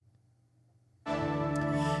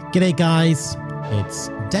G'day guys, it's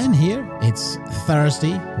Dan here. It's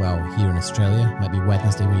Thursday, well, here in Australia, might be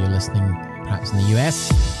Wednesday where you're listening, perhaps in the US.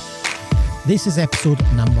 This is episode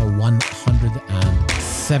number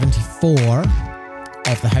 174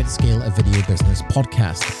 of the How to Scale a Video Business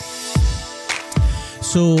podcast.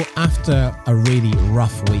 So after a really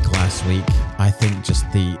rough week last week, I think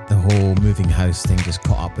just the whole moving house thing just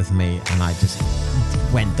caught up with me, and I just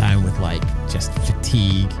went down with just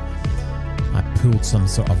fatigue. I pulled some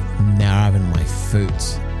sort of nerve in my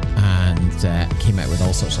foot and came out with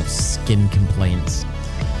all sorts of skin complaints,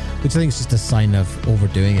 which I think is just a sign of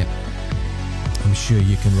overdoing it. I'm sure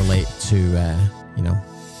you can relate to,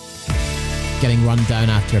 getting run down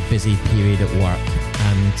after a busy period at work.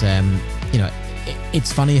 And,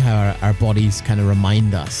 it's funny how our bodies kind of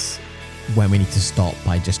remind us when we need to stop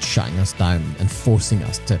by just shutting us down and forcing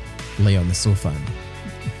us to lay on the sofa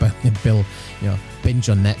and binge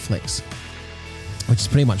on Netflix, which is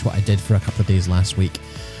pretty much what I did for a couple of days last week.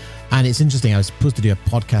 And it's interesting, I was supposed to do a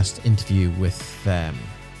podcast interview with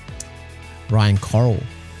Ryan Coral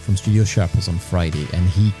from Studio Sherpas on Friday, and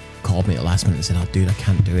he called me at the last minute and said, "Oh dude, I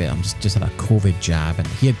can't do it. I'm just had a COVID jab." And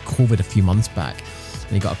he had COVID a few months back,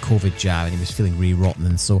 and he got a COVID jab and he was feeling really rotten.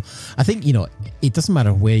 And so I think, it doesn't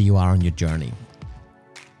matter where you are on your journey.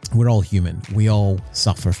 We're all human. We all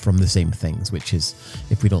suffer from the same things, which is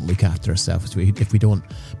if we don't look after ourselves, if we don't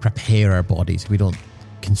prepare our bodies, if we don't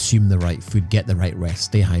consume the right food, get the right rest,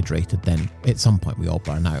 stay hydrated, then at some point we all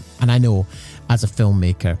burn out. And I know as a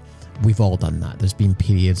filmmaker, we've all done that. There's been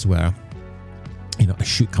periods where, a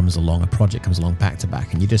shoot comes along, a project comes along back to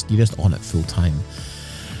back, and you're just on it full time.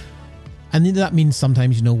 And then that means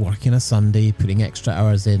sometimes, working a Sunday, putting extra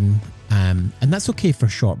hours in, and that's okay for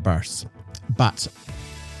short bursts. But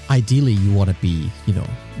ideally, you want to be,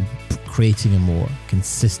 creating a more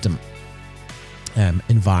consistent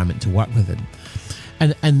environment to work within.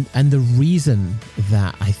 And the reason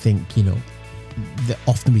that I think, that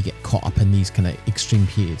often we get caught up in these kind of extreme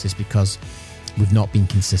periods is because we've not been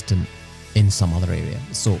consistent in some other area.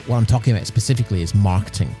 So what I'm talking about specifically is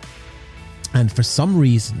marketing. And for some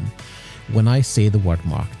reason, when I say the word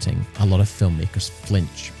marketing, a lot of filmmakers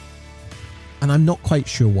flinch. And I'm not quite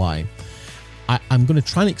sure why. I'm going to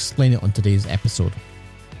try and explain it on today's episode.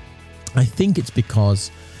 I think it's because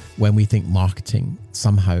when we think marketing,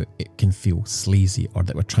 somehow it can feel sleazy, or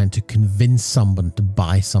that we're trying to convince someone to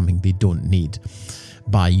buy something they don't need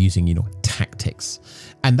by using, tactics.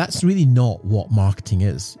 And that's really not what marketing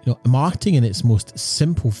is. Marketing in its most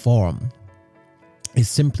simple form is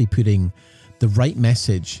simply putting the right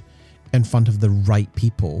message in front of the right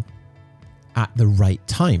people at the right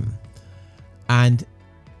time. And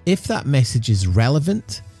if that message is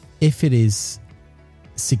relevant, if it is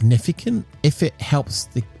significant, if it helps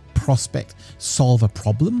the prospect solve a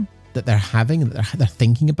problem that they're having and that they're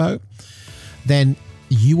thinking about, then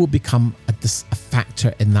you will become a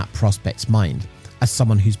factor in that prospect's mind as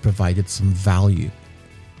someone who's provided some value.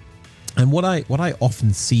 And what I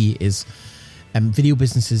often see is video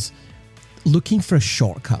businesses looking for a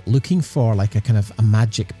shortcut, looking for a kind of a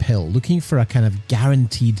magic pill, looking for a kind of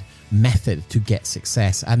guaranteed method to get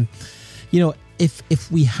success. And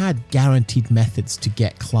if we had guaranteed methods to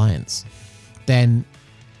get clients, then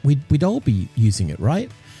we'd all be using it,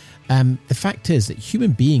 right? The fact is that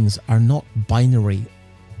human beings are not binary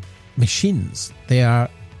machines. They are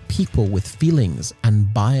people with feelings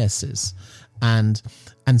and biases, and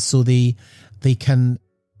so they're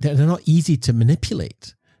not easy to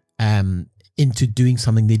manipulate into doing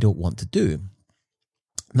something they don't want to do.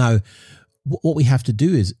 Now, what we have to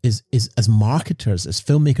do is as marketers, as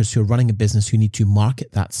filmmakers who are running a business who need to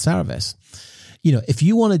market that service, if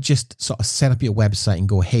you want to just sort of set up your website and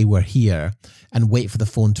go, "Hey, we're here," and wait for the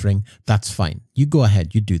phone to ring, that's fine. You go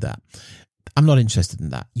ahead, you do that. I'm not interested in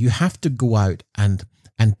that. You have to go out and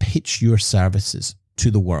pitch your services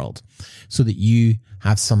to the world so that you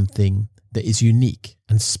have something that is unique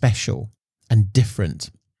and special and different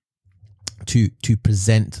to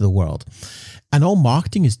present to the world. And all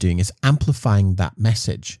marketing is doing is amplifying that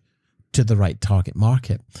message to the right target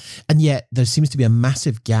market. And yet there seems to be a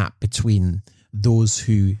massive gap between those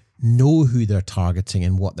who know who they're targeting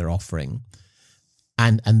and what they're offering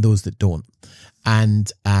and those that don't.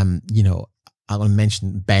 And, I want to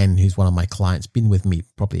mention Ben, who's one of my clients, been with me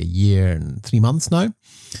probably a year and 3 months now.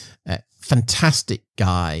 Fantastic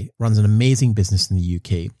guy, runs an amazing business in the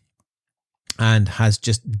UK, and has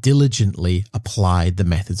just diligently applied the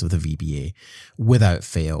methods of the VBA without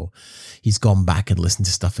fail. He's gone back and listened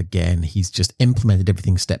to stuff again. He's just implemented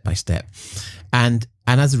everything step by step. And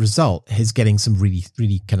as a result, he's getting some really,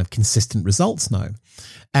 really kind of consistent results now.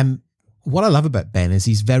 what I love about Ben is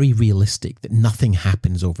he's very realistic, that nothing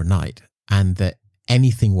happens overnight and that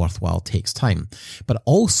anything worthwhile takes time, but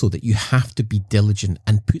also that you have to be diligent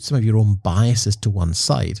and put some of your own biases to one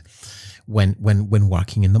side when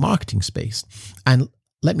working in the marketing space. And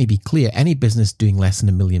let me be clear, any business doing less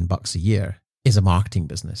than $1 million a year is a marketing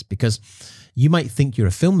business, because you might think you're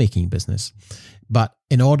a filmmaking business, but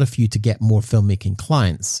in order for you to get more filmmaking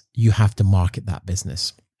clients, you have to market that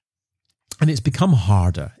business. And it's become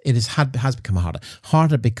harder. It has become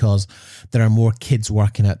harder because there are more kids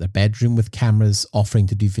working out their bedroom with cameras offering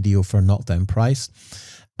to do video for a knockdown price.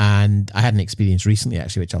 And I had an experience recently,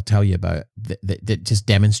 actually, which I'll tell you about, that just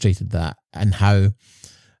demonstrated that and how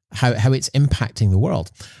it's impacting the world.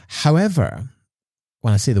 However,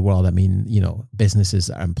 when I say the world, I mean, businesses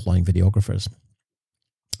that are employing videographers.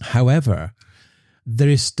 However, there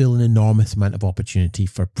is still an enormous amount of opportunity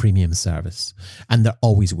for premium service, and there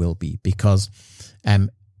always will be, because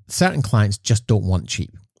certain clients just don't want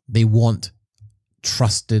cheap. They want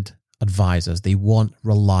trusted advisors. They want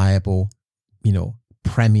reliable,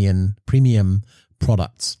 premium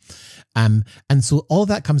products. And so all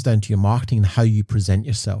that comes down to your marketing and how you present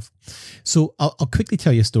yourself. So I'll quickly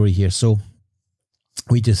tell you a story here. So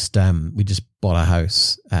we just bought a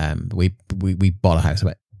house. We bought a house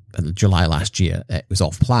about July last year. It was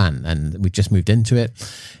off plan and we just moved into it.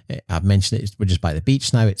 I've mentioned it. We're just by the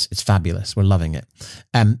beach now. It's fabulous. We're loving it.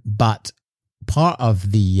 But part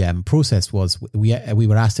of the process was we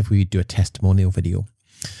were asked if we would do a testimonial video,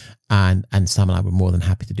 and Sam and I were more than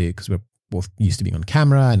happy to do it because we're both used to being on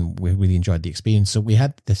camera and we really enjoyed the experience. So we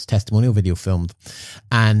had this testimonial video filmed,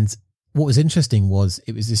 and what was interesting was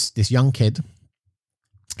it was this young kid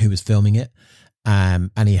who was filming it. And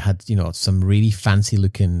he had, some really fancy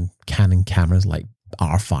looking Canon cameras like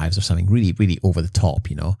R5s or something, really, really over the top,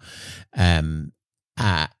 and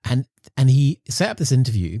he set up this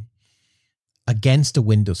interview against a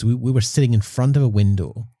window. So we were sitting in front of a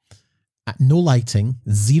window, no lighting,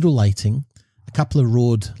 zero lighting, a couple of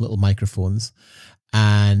Rode little microphones,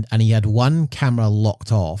 and he had one camera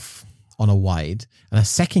locked off on a wide and a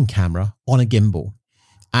second camera on a gimbal.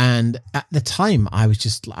 And at the time,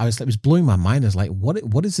 it was blowing my mind. I was like,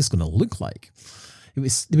 what is this going to look like? There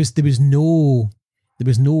was no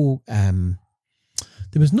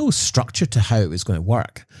structure to how it was going to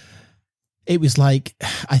work. It was like,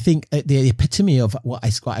 I think the epitome of what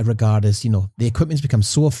I regard as, the equipment's become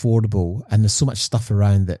so affordable and there's so much stuff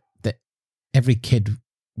around that every kid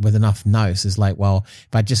with enough nous is like, well,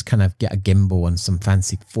 if I just kind of get a gimbal and some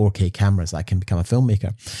fancy 4K cameras, I can become a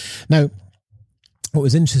filmmaker. Now, what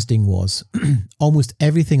was interesting was almost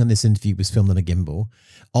everything on this interview was filmed on a gimbal.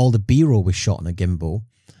 All the B-roll was shot on a gimbal.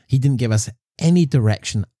 He didn't give us any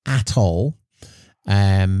direction at all.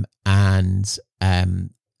 And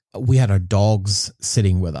we had our dogs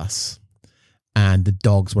sitting with us, and the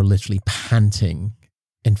dogs were literally panting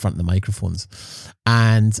in front of the microphones.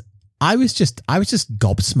 And I was just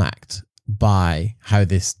gobsmacked by how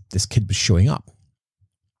this kid was showing up.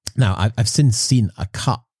 Now, I've since seen a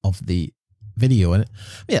cut of the video, and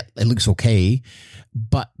it looks okay,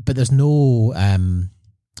 but there's no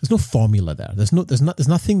formula there. There's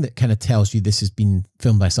nothing that kind of tells you this has been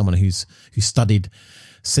filmed by someone who studied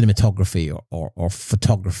cinematography or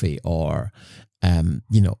photography or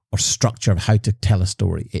or structure of how to tell a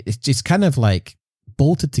story. It's just kind of like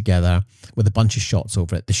bolted together with a bunch of shots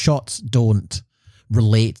over it. The shots don't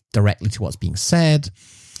relate directly to what's being said.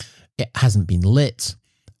 It hasn't been lit,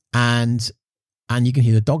 and you can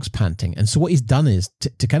hear the dogs panting. And so what he's done is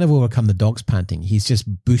to kind of overcome the dogs panting, he's just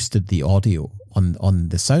boosted the audio on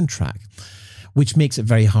the soundtrack, which makes it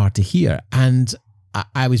very hard to hear. And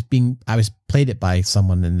I was played it by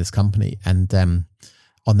someone in this company and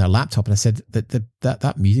on their laptop, and I said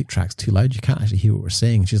that music track's too loud. You can't actually hear what we're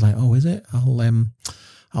saying. And she's like, "Oh, is it?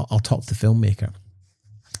 I'll talk to the filmmaker."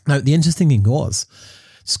 Now, the interesting thing was,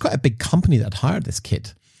 it's quite a big company that hired this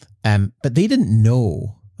kid, but they didn't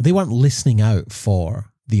know. They weren't listening out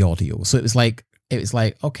for the audio. So it was like,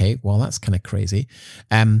 okay, well, that's kind of crazy.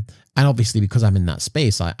 And obviously, because I'm in that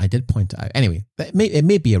space, I did point it out. Anyway, it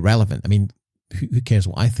may be irrelevant. I mean, who cares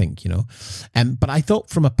what I think, But I thought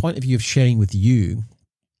from a point of view of sharing with you,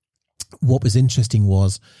 what was interesting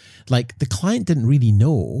was, like, the client didn't really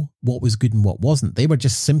know what was good and what wasn't. They were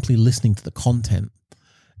just simply listening to the content.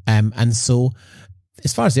 And so,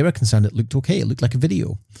 as far as they were concerned, it looked okay. It looked like a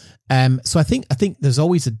video. So I think there's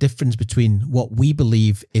always a difference between what we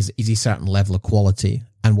believe is a certain level of quality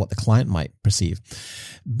and what the client might perceive.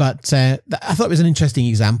 But I thought it was an interesting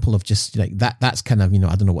example of just like that. That's kind of, I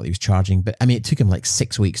don't know what he was charging, but I mean, it took him like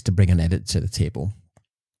 6 weeks to bring an edit to the table.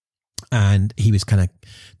 And he was kind of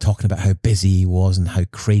talking about how busy he was and how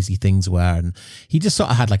crazy things were. And he just sort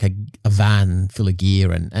of had like a van full of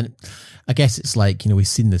gear. And I guess it's like, we've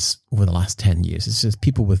seen this over the last 10 years. It's just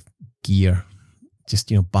people with gear,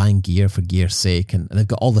 just, buying gear for gear's sake. And they've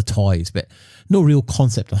got all the toys, but no real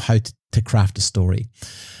concept of how to craft a story.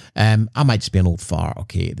 I might just be an old fart,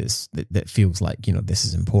 okay, that feels like, this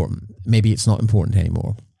is important. Maybe it's not important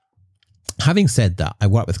anymore. Having said that, I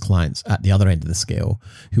work with clients at the other end of the scale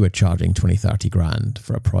who are charging 20, 30 grand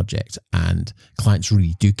for a project, and clients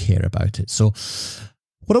really do care about it. So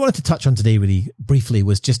what I wanted to touch on today really briefly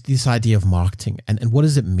was just this idea of marketing and what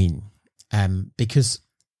does it mean? Because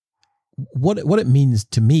what it means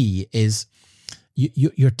to me is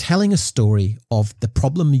you're telling a story of the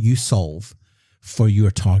problem you solve for your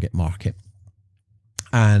target market.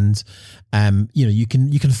 And, you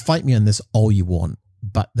can fight me on this all you want.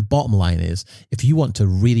 But the bottom line is, if you want to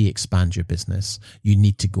really expand your business, you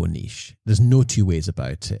need to go niche. There's no two ways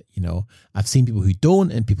about it. I've seen people who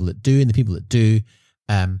don't and people that do, and the people that do,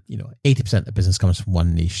 80% of the business comes from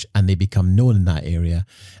one niche and they become known in that area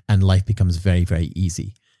and life becomes very, very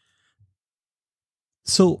easy.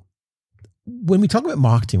 So when we talk about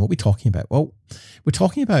marketing, what are we talking about? Well, we're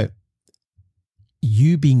talking about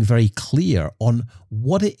you being very clear on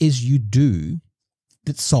what it is you do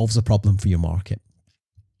that solves a problem for your market.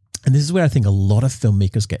 And this is where I think a lot of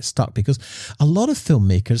filmmakers get stuck, because a lot of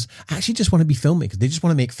filmmakers actually just want to be filmmakers. They just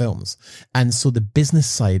want to make films. And so the business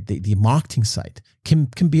side, the marketing side can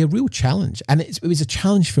be a real challenge. And it was a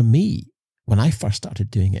challenge for me when I first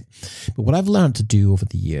started doing it. But what I've learned to do over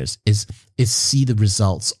the years is see the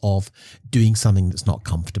results of doing something that's not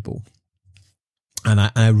comfortable. And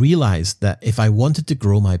I realized that if I wanted to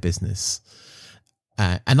grow my business,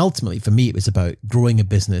 and ultimately, for me, it was about growing a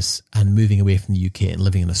business and moving away from the UK and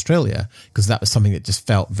living in Australia, because that was something that just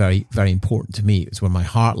felt very, very important to me. It was where my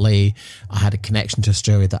heart lay. I had a connection to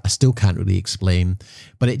Australia that I still can't really explain,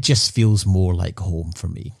 but it just feels more like home for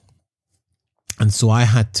me. And so I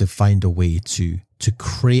had to find a way to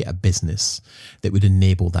create a business that would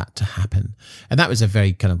enable that to happen. And that was a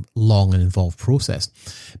very kind of long and involved process.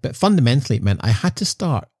 But fundamentally, it meant I had to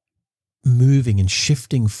start moving and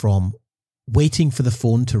shifting from waiting for the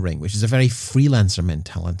phone to ring, which is a very freelancer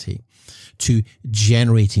mentality, to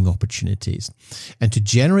generating opportunities. And to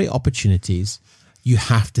generate opportunities, you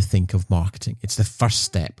have to think of marketing. It's the first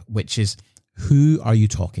step, which is, who are you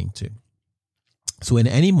talking to? So in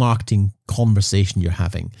any marketing conversation you're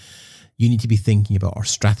having, you need to be thinking about our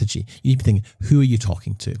strategy. You need to be thinking, who are you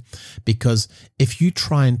talking to? Because if you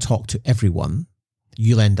try and talk to everyone,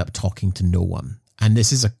 you'll end up talking to no one. And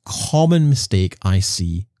this is a common mistake I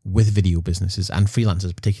see with video businesses and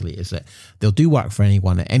freelancers particularly, is that they'll do work for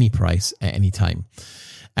anyone at any price at any time.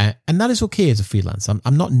 And that is okay as a freelance.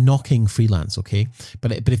 I'm not knocking freelance, okay?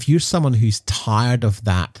 But if you're someone who's tired of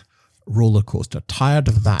that roller coaster, tired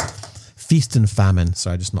of that feast and famine,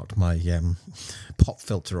 sorry, I just knocked my pop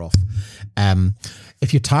filter off.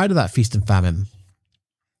 If you're tired of that feast and famine,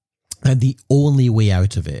 then the only way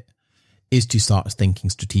out of it is to start thinking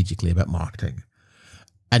strategically about marketing.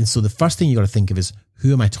 And so the first thing you got to think of is,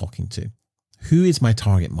 who am I talking to? Who is my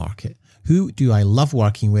target market? Who do I love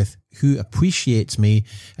working with? Who appreciates me?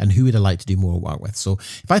 And who would I like to do more work with? So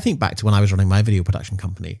if I think back to when I was running my video production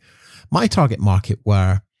company, my target market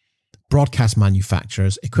were broadcast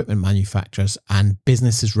manufacturers, equipment manufacturers, and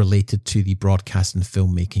businesses related to the broadcast and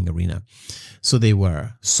filmmaking arena. So they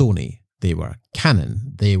were Sony, they were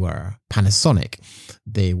Canon, they were Panasonic,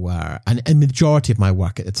 they were, and a majority of my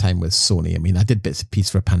work at the time was Sony. I mean, I did bits and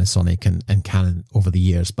pieces for Panasonic and Canon over the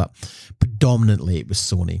years, but predominantly it was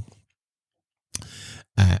Sony.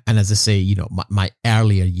 And as I say, my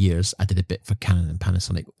earlier years, I did a bit for Canon and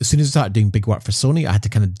Panasonic. As soon as I started doing big work for Sony, I had to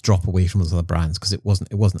kind of drop away from those other brands because it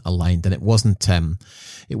wasn't aligned, and it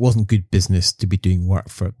wasn't good business to be doing work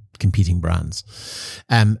for competing brands.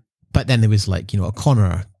 But then there was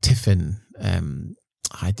O'Connor, Tiffin.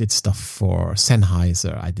 I did stuff for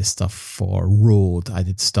Sennheiser. I did stuff for Rode. I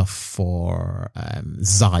did stuff for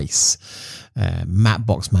Zeiss,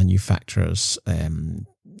 Mattbox manufacturers,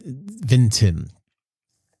 Vintin,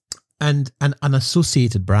 and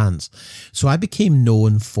associated brands. So I became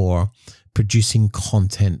known for producing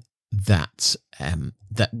content that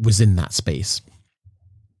was in that space.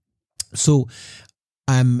 So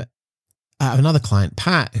I have another client,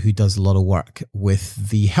 Pat, who does a lot of work with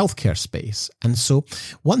the healthcare space. And so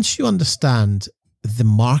once you understand the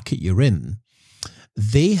market you're in,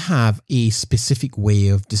 they have a specific way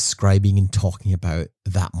of describing and talking about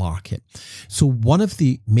that market. So one of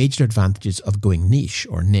the major advantages of going niche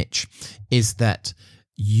or niche is that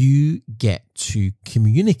you get to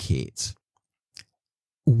communicate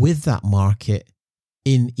with that market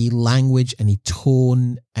in a language and a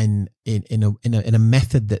tone and in a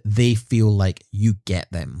method that they feel like you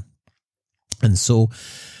get them. And so,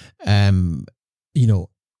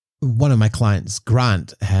 one of my clients,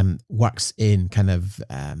 Grant, works in kind of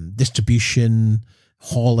distribution,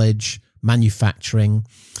 haulage, manufacturing,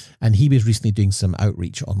 and he was recently doing some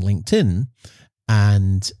outreach on LinkedIn,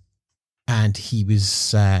 and he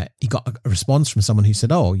got a response from someone who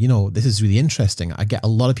said, "Oh, this is really interesting. I get a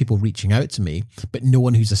lot of people reaching out to me, but no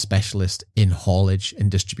one who's a specialist in haulage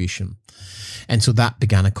and distribution." And so that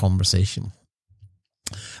began a conversation.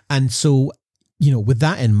 And so, with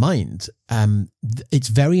that in mind, it's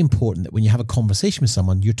very important that when you have a conversation with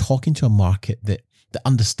someone, you're talking to a market that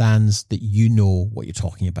understands that you know what you're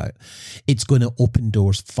talking about. It's going to open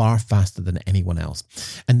doors far faster than anyone else.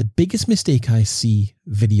 And the biggest mistake I see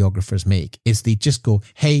videographers make is they just go,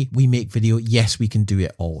 "Hey, we make video. Yes, we can do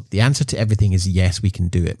it all." The answer to everything is yes, we can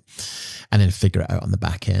do it. And then figure it out on the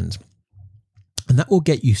back end. And that will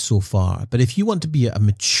get you so far. But if you want to be a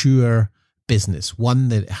mature business, one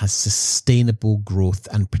that has sustainable growth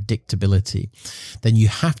and predictability, then you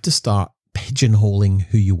have to start pigeonholing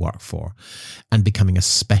who you work for and becoming a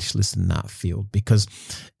specialist in that field, because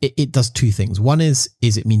it does two things. One is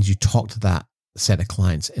it means you talk to that set of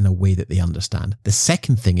clients in a way that they understand. The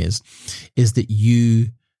second thing is that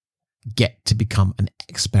you get to become an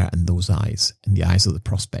expert in those eyes, in the eyes of the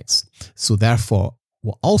prospects. So therefore,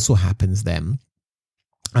 what also happens then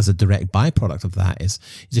as a direct byproduct of that is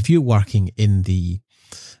if you're working in the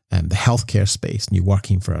healthcare space and you're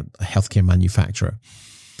working for a healthcare manufacturer,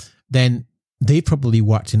 then they probably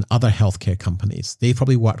worked in other healthcare companies. They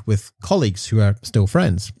probably worked with colleagues who are still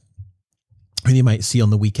friends, who you might see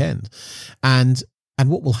on the weekend. And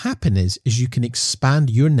what will happen is you can expand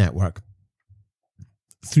your network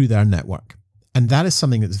through their network. And that is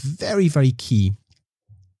something that's very, very key.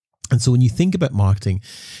 And so when you think about marketing,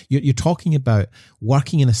 you're talking about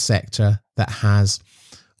working in a sector that has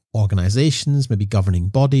organizations, maybe governing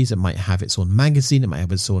bodies. It might have its own magazine. It might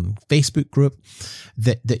have its own Facebook group,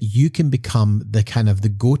 that you can become the kind of the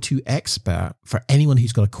go-to expert for anyone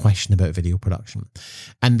who's got a question about video production.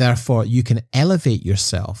 And therefore you can elevate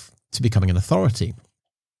yourself to becoming an authority,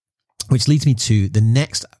 which leads me to the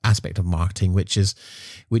next aspect of marketing, which is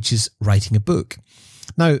writing a book.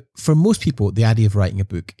 Now, for most people, the idea of writing a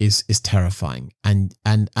book is terrifying. And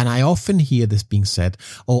I often hear this being said,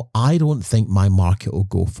 "Oh, I don't think my market will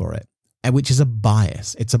go for it," which is a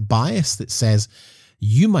bias. It's a bias that says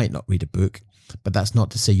you might not read a book, but that's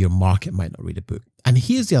not to say your market might not read a book. And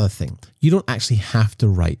here's the other thing. You don't actually have to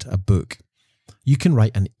write a book. You can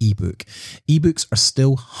write an ebook. Ebooks are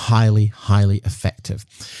still highly, highly effective.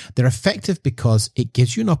 They're effective because it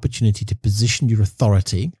gives you an opportunity to position your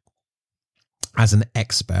authority as an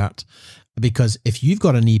expert, because if you've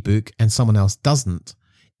got an ebook and someone else doesn't,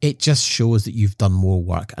 it just shows that you've done more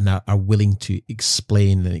work and are willing to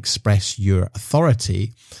explain and express your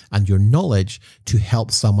authority and your knowledge to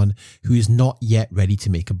help someone who is not yet ready to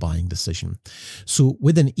make a buying decision. So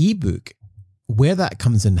with an ebook, where that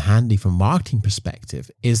comes in handy from a marketing perspective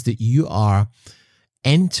is that you are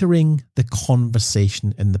entering the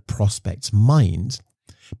conversation in the prospect's mind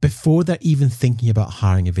before they're even thinking about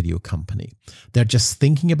hiring a video company. They're just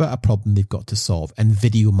thinking about a problem they've got to solve, and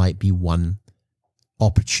video might be one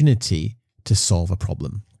opportunity to solve a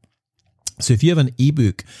problem. So if you have an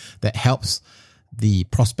ebook that helps the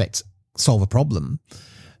prospects solve a problem,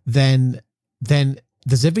 then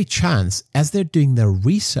there's every chance as they're doing their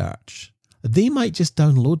research, they might just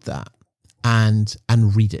download that and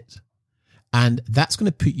read it. And that's going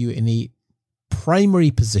to put you in a primary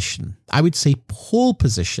position, I would say pole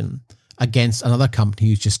position, against another company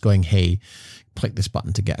who's just going, "Hey, click this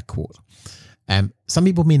button to get a quote." Some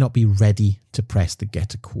people may not be ready to press the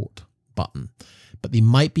get a quote button, but they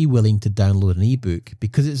might be willing to download an ebook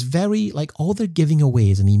because it's very like all they're giving away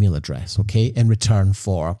is an email address, okay, in return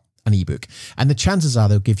for an ebook. And the chances are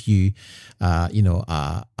they'll give you, an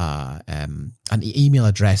email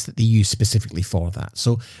address that they use specifically for that.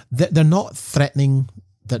 So they're not threatening.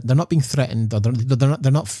 They're not being threatened, or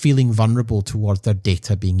they're not feeling vulnerable towards their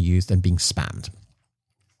data being used and being spammed.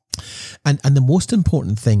 And the most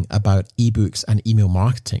important thing about ebooks and email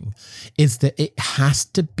marketing is that it has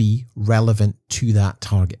to be relevant to that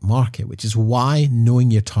target market, which is why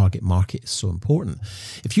knowing your target market is so important.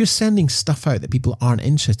 If you're sending stuff out that people aren't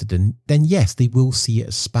interested in, then yes, they will see it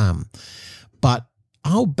as spam. But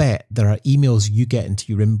I'll bet there are emails you get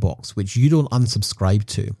into your inbox which you don't unsubscribe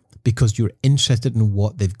to because you're interested in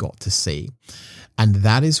what they've got to say. And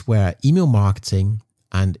that is where email marketing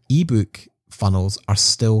and ebook funnels are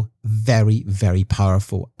still very, very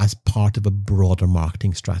powerful as part of a broader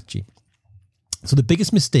marketing strategy. So the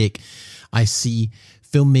biggest mistake I see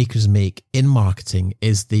filmmakers make in marketing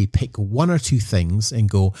is they pick one or two things and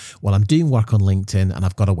go, well, I'm doing work on LinkedIn and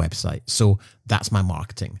I've got a website, so that's my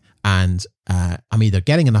marketing. And I'm either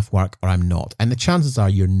getting enough work or I'm not. And the chances are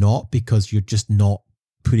you're not, because you're just not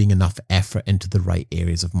putting enough effort into the right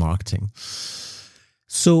areas of marketing.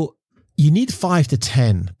 So you need 5 to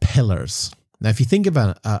 10 pillars. Now, if you think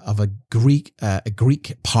about a Greek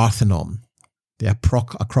Parthenon, the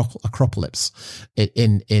Acropolis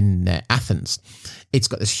in Athens, it's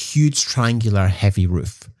got this huge triangular heavy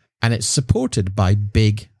roof, and it's supported by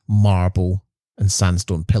big marble and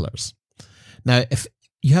sandstone pillars. Now, if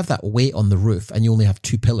you have that weight on the roof and you only have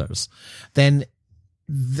 2 pillars, then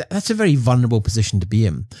that's a very vulnerable position to be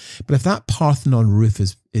in. But if that Parthenon roof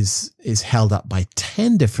is held up by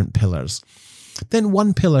 10 different pillars, then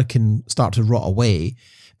one pillar can start to rot away,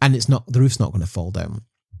 and the roof's not going to fall down.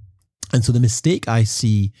 And so the mistake I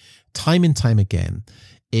see time and time again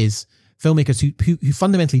is filmmakers who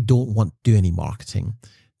fundamentally don't want to do any marketing,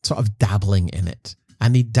 sort of dabbling in it.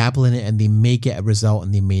 And they dabble in it and they may get a result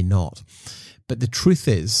and they may not. But the truth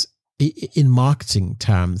is, in marketing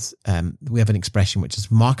terms, we have an expression which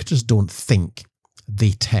is marketers don't think,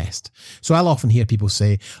 they test. So I'll often hear people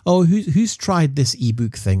say, oh, who's tried this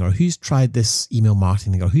ebook thing, or who's tried this email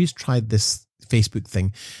marketing thing, or who's tried this Facebook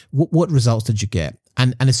thing? What results did you get?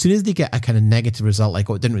 And as soon as they get a kind of negative result, like,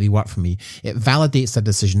 oh, it didn't really work for me, it validates their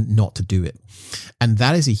decision not to do it. And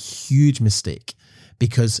that is a huge mistake,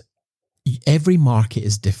 because every market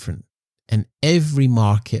is different and every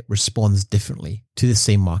market responds differently to the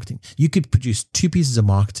same marketing. You could produce 2 pieces of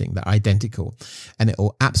marketing that are identical and it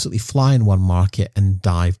will absolutely fly in one market and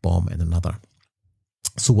dive bomb in another.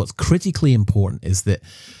 So what's critically important is that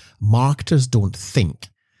marketers don't think,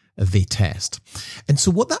 they test. And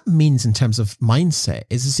so what that means in terms of mindset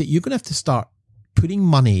is that you're going to have to start putting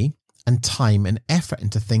money and time and effort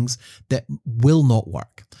into things that will not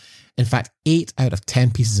work. In fact, 8 out of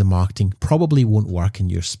 10 pieces of marketing probably won't work in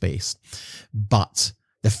your space. But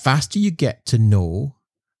the faster you get to no,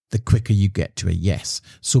 the quicker you get to a yes.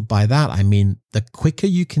 So by that, I mean, the quicker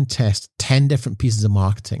you can test 10 different pieces of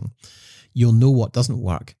marketing, you'll know what doesn't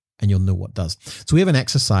work and you'll know what does. So we have an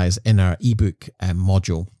exercise in our ebook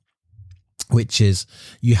module, which is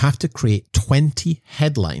you have to create 20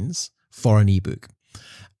 headlines for an ebook.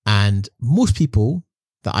 And most people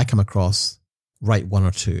that I come across write 1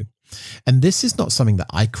 or 2. And this is not something that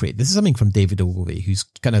I create. This is something from David Ogilvy, who's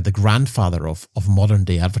kind of the grandfather of modern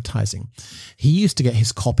day advertising. He used to get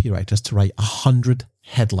his copywriters to write 100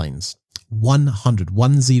 headlines, 100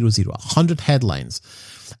 headlines,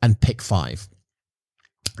 and pick 5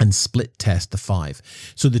 and split test the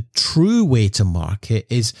 5. So the true way to market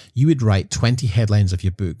is you would write 20 headlines of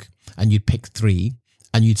your book and you'd pick 3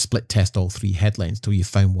 and you'd split test all 3 headlines till you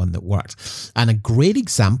found one that worked. And a great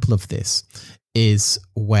example of this is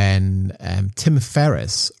when Tim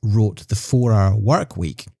Ferriss wrote The 4-Hour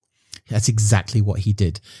Workweek. That's exactly what he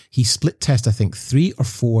did. He split test, I think, 3 or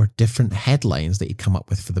 4 different headlines that he'd come up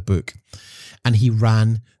with for the book. And he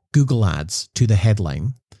ran Google ads to the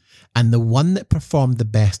headline. And the one that performed the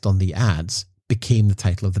best on the ads became the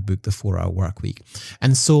title of the book, The 4-Hour Workweek.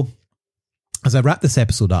 And so as I wrap this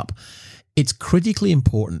episode up, it's critically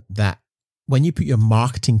important that when you put your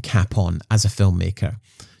marketing cap on as a filmmaker,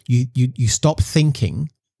 you stop thinking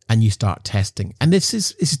and you start testing. And this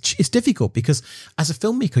it's difficult because as a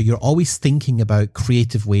filmmaker, you're always thinking about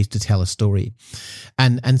creative ways to tell a story.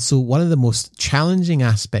 And so one of the most challenging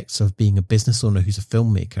aspects of being a business owner who's a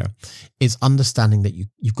filmmaker is understanding that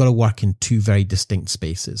you've got to work in 2 very distinct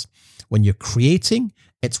spaces. When you're creating,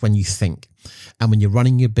 it's when you think. And when you're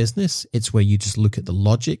running your business, it's where you just look at the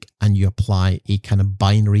logic and you apply a kind of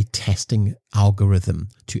binary testing algorithm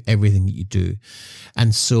to everything that you do.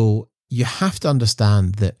 And so you have to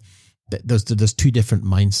understand that there's 2 different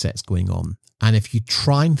mindsets going on. And if you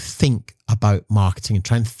try and think about marketing and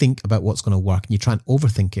try and think about what's going to work and you try and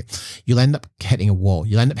overthink it, you'll end up hitting a wall.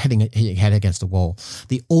 You'll end up hitting your head against a wall.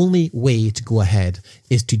 The only way to go ahead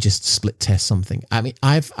is to just split test something. I mean,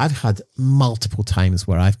 I've had multiple times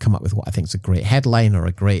where I've come up with what I think is a great headline or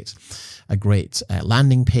a great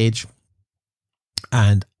landing page.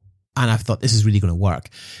 And I've thought this is really going to work.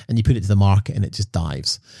 And you put it to the market and it just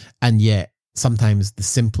dives. And yet sometimes the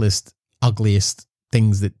simplest, ugliest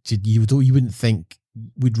things that you wouldn't think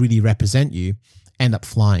would really represent you end up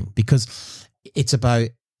flying, because it's about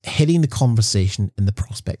hitting the conversation in the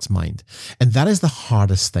prospect's mind. And that is the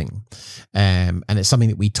hardest thing. And it's something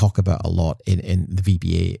that we talk about a lot in the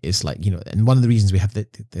VBA. Is like, and one of the reasons we have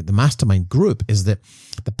the mastermind group is that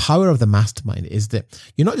the power of the mastermind is that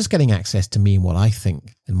you're not just getting access to me and what I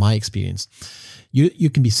think and my experience. You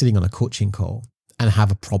can be sitting on a coaching call and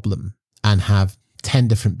have a problem and have 10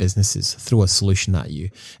 different businesses throw a solution at you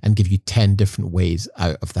and give you 10 different ways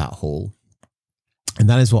out of that hole. And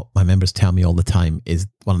that is what my members tell me all the time is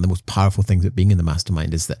one of the most powerful things of being in the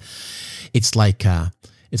mastermind is that it's like a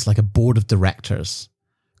board of directors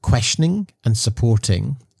questioning and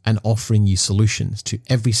supporting and offering you solutions to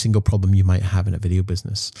every single problem you might have in a video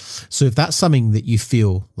business. So if that's something that you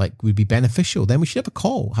feel like would be beneficial, then we should have a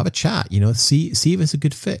call, have a chat, see if it's a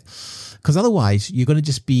good fit. Because otherwise you're going to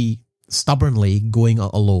just be stubbornly going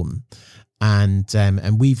alone. And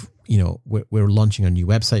we're launching a new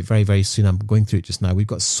website very, very soon. I'm going through it just now. We've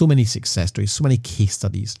got so many success stories, so many case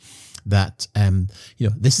studies that,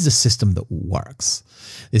 this is a system that works.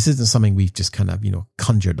 This isn't something we've just kind of,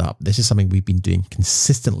 conjured up. This is something we've been doing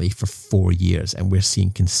consistently for 4 years, and we're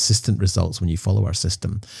seeing consistent results when you follow our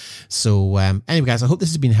system. So anyway, guys, I hope this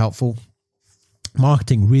has been helpful.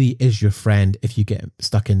 Marketing really is your friend if you get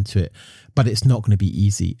stuck into it, but it's not going to be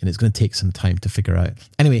easy and it's going to take some time to figure out.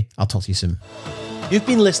 Anyway, I'll talk to you soon. You've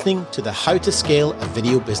been listening to the How to Scale a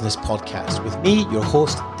Video Business podcast with me, your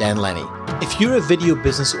host, Dan Lenny. If you're a video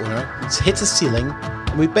business owner who's hit a ceiling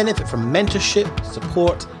and we benefit from mentorship,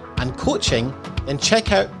 support, and coaching, then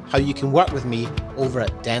check out how you can work with me over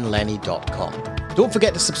at danlenny.com. Don't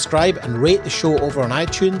forget to subscribe and rate the show over on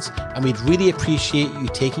iTunes, and we'd really appreciate you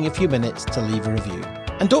taking a few minutes to leave a review.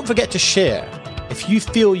 And don't forget to share. If you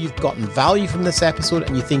feel you've gotten value from this episode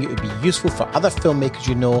and you think it would be useful for other filmmakers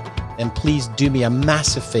you know, then please do me a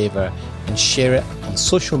massive favor and share it on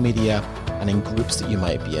social media and in groups that you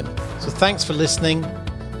might be in. So thanks for listening.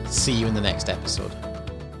 See you in the next episode.